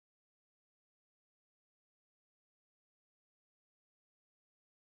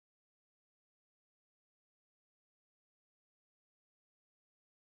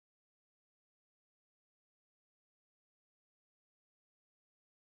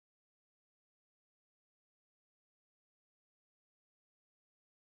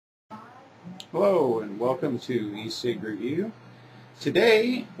Hello and welcome to e-cig Review.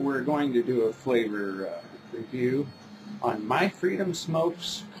 Today we're going to do a flavor review on My Freedom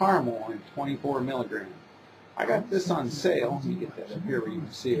Smokes Caramel in 24 milligram. I got this on sale. Let me get that up here where you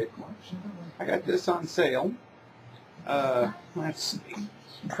can see it. I got this on sale. Let's see,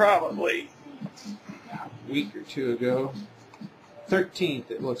 probably a week or two ago.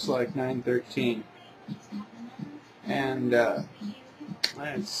 13th, it looks like, 9/13. And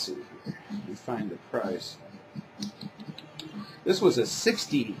let's see here. Let me find the price. This was a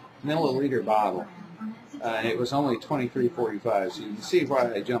 60 milliliter bottle, and it was only $23.45. So you can see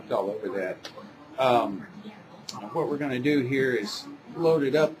why I jumped all over that. What we're going to do here is load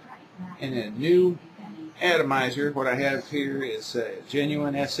it up in a new atomizer. What I have here is a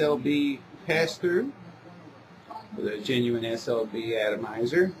genuine SLB pass-through with a genuine SLB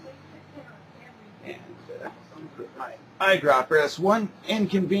atomizer. And put my eyedropper. That's one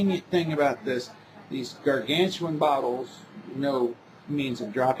inconvenient thing about this. These gargantuan bottles, no means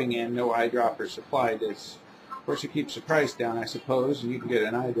of dropping in, no eyedropper supply. This, of course, it keeps the price down, I suppose. And you can get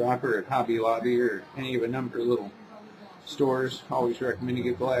an eyedropper at Hobby Lobby or any of a number of little stores. Always recommend you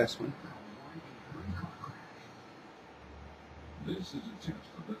get the last one. This is a tip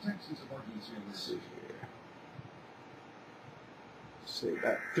of the Texas Emergency in the city. Say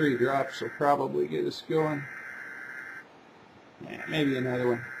about 3 drops will probably get us going. Yeah, maybe another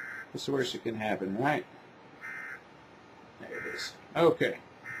one. What's the worst that can happen, right? There it is. Okay.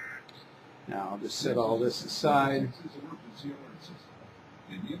 Now I'll just set all this aside.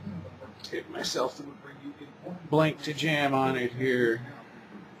 Get myself a blank to jam on it here.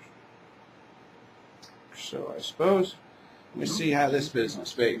 So I suppose we'll see how this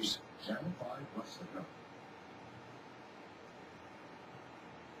business vapes.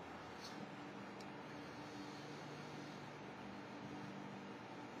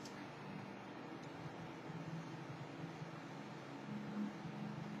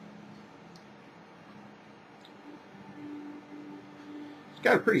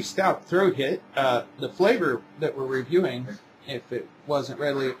 Got a pretty stout throat hit. The flavor that we're reviewing, if it wasn't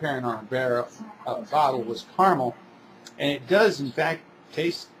readily apparent on a bottle, was caramel, and it does in fact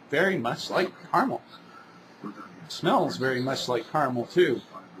taste very much like caramel. It smells very much like caramel too.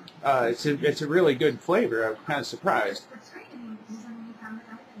 It's a really good flavor. I was kind of surprised.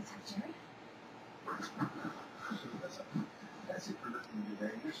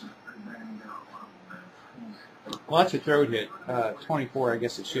 Lots of throat hit. 24, I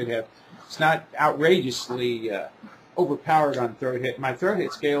guess it should have. It's not outrageously overpowered on throat hit. My throat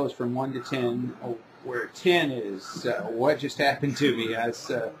hit scale is from 1 to 10, where 10 is what just happened to me.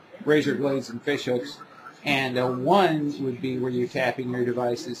 That's razor blades and fish hooks. And a 1 would be where you're tapping your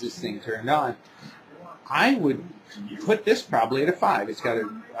device as this thing turned on. I would put this probably at a 5. It's got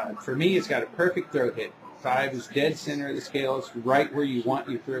for me, it's got a perfect throat hit. 5 is dead center of the scale. It's right where you want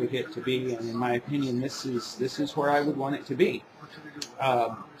your throat hit to be, and in my opinion, this is where I would want it to be.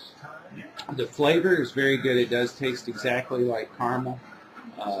 The flavor is very good. It does taste exactly like caramel,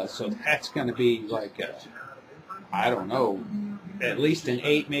 so that's going to be like I don't know, at least an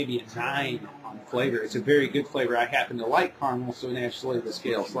 8, maybe a 9 on flavor. It's a very good flavor. I happen to like caramel, so naturally the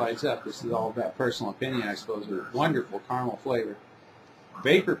scale slides up. This is all about personal opinion, I suppose. With a wonderful caramel flavor.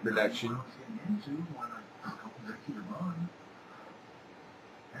 Vapor production.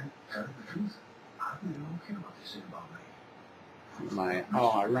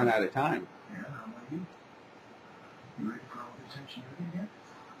 I run out of time.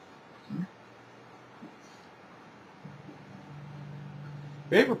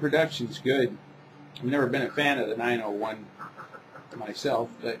 Vapor production's good. I've never been a fan of the 901 myself,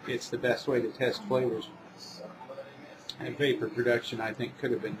 but it's the best way to test flavors. And vapor production, I think,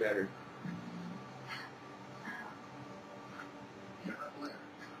 could have been better.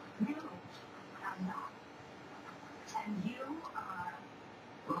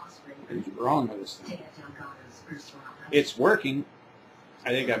 What's wrong with this thing? It's working. I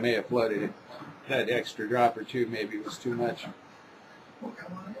think I may have flooded it. That extra drop or two maybe was too much.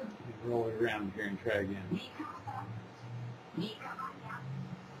 Roll it around here and try again.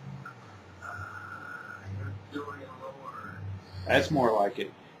 That's more like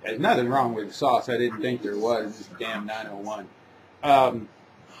it. There's nothing wrong with the sauce. I didn't think there was. This damn 901. I'm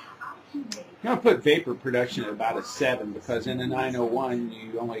going to put vapor production at about a 7 because in a 901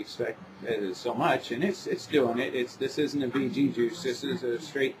 you only expect so much, and it's doing it. This isn't a VG juice. This is a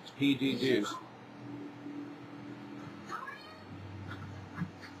straight PG juice.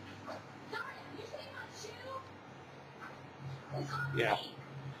 Yeah,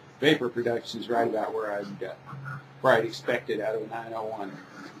 vapor production is right about where I'd expect it out of a 901.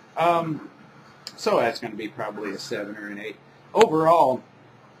 So that's going to be probably a 7 or an 8. Overall,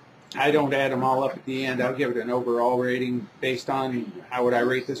 I don't add them all up at the end. I'll give it an overall rating based on how would I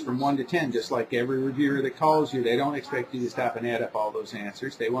rate this from 1 to 10. Just like every reviewer that calls you, they don't expect you to stop and add up all those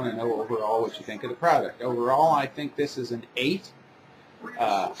answers. They want to know overall what you think of the product. Overall, I think this is an 8.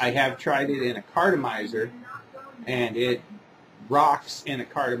 I have tried it in a cartomizer, and it rocks in a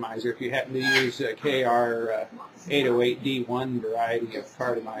cartomizer. If you happen to use a KR 808D1 variety of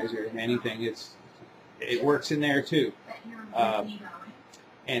cartomizer in anything, it works in there too.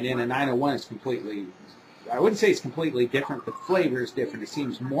 And in a 901, it's completely, I wouldn't say it's completely different. The flavor is different. It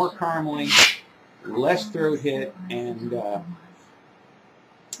seems more caramely, less throat hit, and,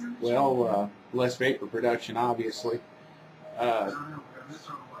 less vapor production, obviously.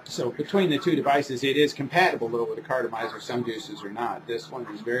 So between the two devices, it is compatible, though, with a cartomizer. Some juices are not. This one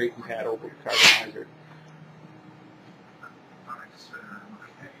is very compatible with a cartomizer.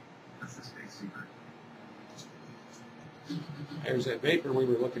 There's that vapor we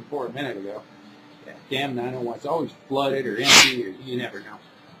were looking for a minute ago. That damn 901. It's always flooded or empty, or you never know.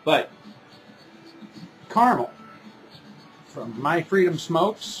 But caramel from My Freedom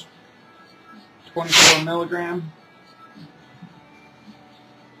Smokes, 24 milligram.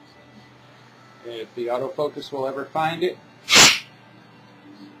 If the autofocus will ever find it.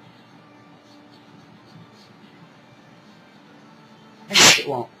 I guess it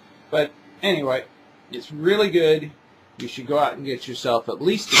won't. But anyway, it's really good. You should go out and get yourself at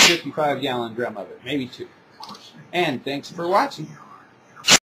least a 55-gallon drum of it, maybe 2. And thanks for watching.